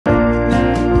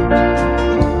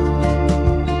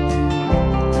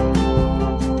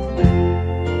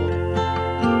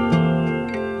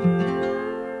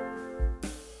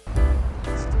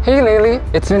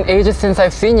It's been ages since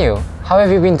I've seen you. How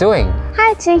have you been doing?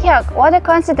 Hi Jin-hyuk, what a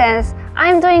coincidence.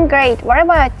 I'm doing great. What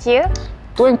about you?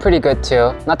 Doing pretty good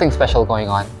too. Nothing special going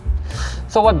on.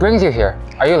 So what brings you here?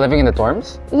 Are you living in the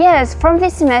dorms? Yes, from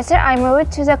this semester I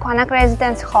moved to the Gwanak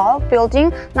Residence Hall, building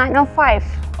 905.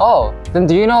 Oh, then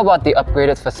do you know about the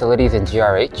upgraded facilities in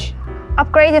GRH?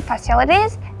 Upgraded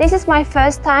facilities? This is my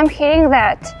first time hearing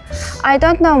that. I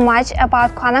don't know much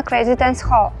about Gwanak Residence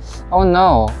Hall. Oh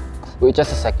no. Wait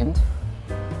just a second.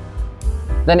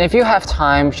 Then if you have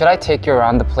time, should I take you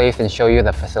around the place and show you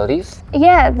the facilities?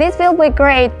 Yeah, this will be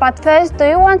great, but first, do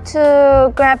you want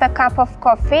to grab a cup of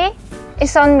coffee?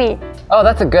 It's on me. Oh,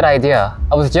 that's a good idea.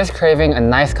 I was just craving a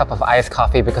nice cup of iced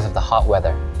coffee because of the hot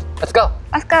weather. Let's go.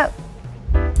 Let's go.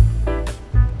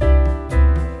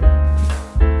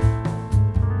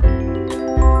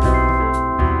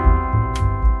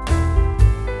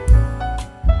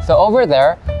 So over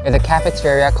there is a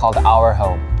cafeteria called Our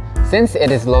Home. Since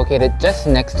it is located just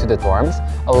next to the dorms,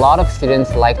 a lot of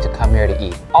students like to come here to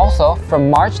eat. Also, from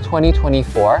March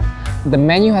 2024, the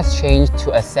menu has changed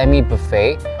to a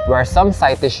semi-buffet where some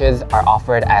side dishes are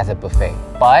offered as a buffet,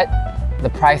 but the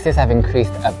prices have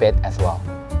increased a bit as well.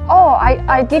 Oh,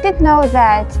 I didn't know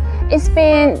that. It's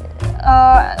been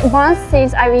months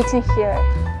since I've eaten here.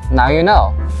 Now you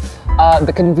know.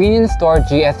 The convenience store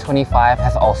GS25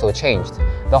 has also changed.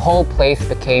 The whole place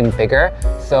became bigger,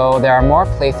 so there are more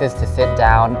places to sit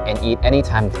down and eat any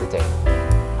time of the day.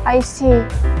 I see.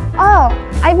 Oh,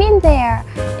 I've been there.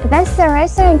 That's the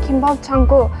restaurant Kimbap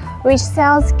Changgu, which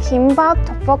sells kimbap,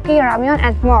 tteokbokki, ramyeon,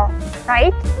 and more,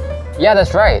 right? Yeah,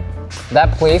 that's right.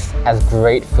 That place has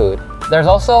great food. There's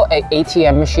also an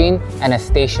ATM machine and a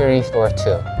stationery store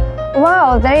too.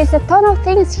 Wow, there is a ton of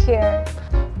things here.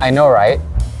 I know, right?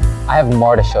 I have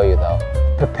more to show you though.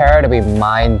 Prepare to be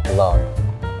mind blown.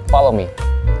 Follow me.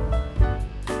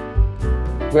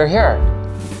 We're here.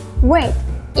 Wait,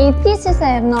 if this is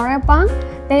a noraebang,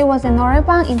 there was a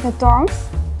noraebang in the dorms?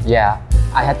 Yeah,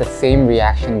 I had the same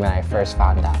reaction when I first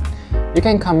found out. You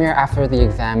can come here after the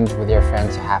exams with your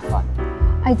friends to have fun.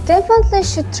 I definitely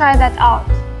should try that out.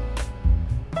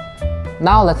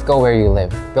 Now let's go where you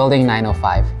live, building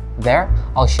 905. There,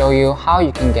 I'll show you how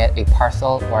you can get a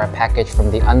parcel or a package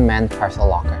from the unmanned parcel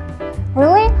locker.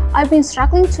 Really? I've been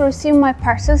struggling to receive my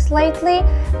parcels lately.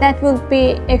 That will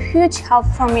be a huge help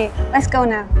for me. Let's go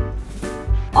now.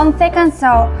 On second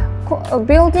thought,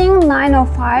 building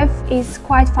 905 is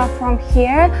quite far from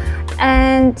here,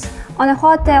 and on a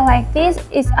hotel like this,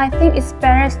 I think it's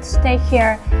better to stay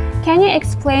here. Can you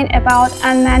explain about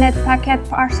unmanned packet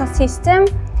parcel system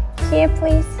here,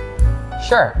 please?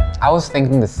 Sure, I was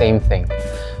thinking the same thing.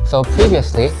 So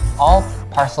previously, all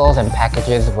parcels and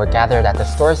packages were gathered at the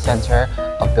storage center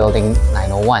of building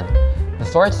 901. The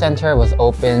storage center was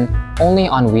open only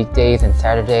on weekdays and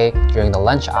Saturday during the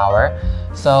lunch hour,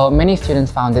 so many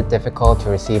students found it difficult to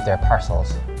receive their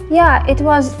parcels. Yeah, it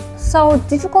was so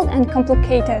difficult and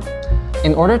complicated.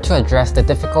 In order to address the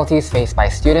difficulties faced by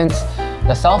students,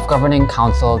 the Self-Governing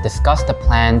Council discussed a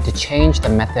plan to change the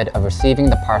method of receiving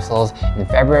the parcels in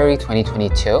February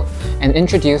 2022 and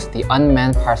introduced the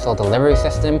unmanned parcel delivery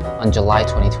system on July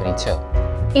 2022.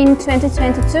 In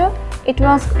 2022, it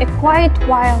was a quite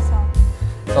while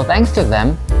though. So thanks to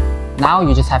them, now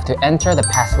you just have to enter the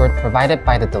password provided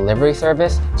by the delivery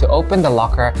service to open the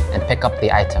locker and pick up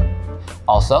the item.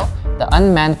 Also, the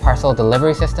unmanned parcel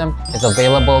delivery system is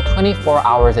available 24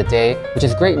 hours a day, which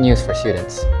is great news for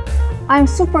students. I'm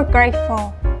super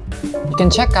grateful. You can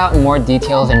check out more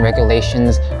details and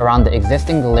regulations around the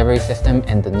existing delivery system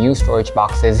and the new storage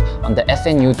boxes on the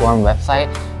SNU dorm website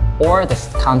or the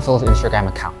council's Instagram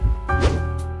account.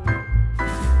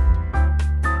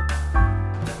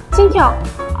 Jin-hyuk,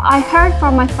 I heard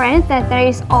from my friends that there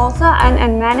is also an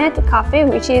unmanned cafe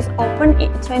which is open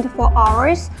 24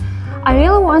 hours. I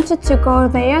really wanted to go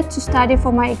there to study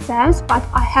for my exams, but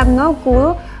I have no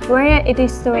clue where it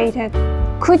is situated.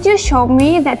 Could you show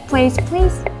me that place,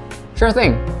 please? Sure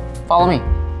thing. Follow me.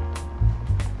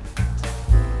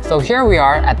 So here we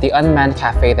are at the unmanned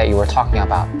cafe that you were talking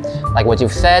about. Like what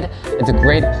you've said, it's a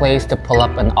great place to pull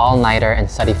up an all-nighter and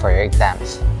study for your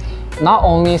exams. Not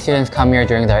only students come here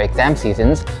during their exam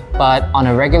seasons, but on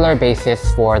a regular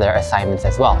basis for their assignments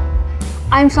as well.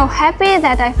 I'm so happy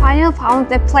that I finally found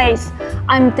the place.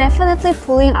 I'm definitely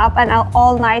pulling up an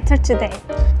all-nighter today.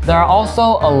 There are also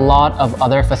a lot of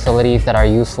other facilities that are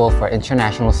useful for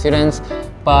international students,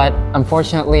 but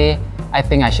unfortunately, I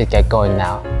think I should get going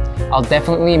now. I'll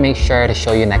definitely make sure to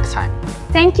show you next time.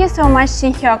 Thank you so much,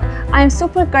 Jin-hyuk. I'm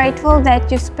super grateful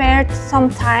that you spared some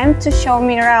time to show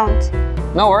me around.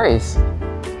 No worries.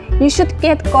 You should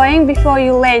get going before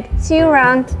you're late. See you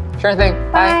around. Sure thing.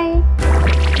 Bye. Bye.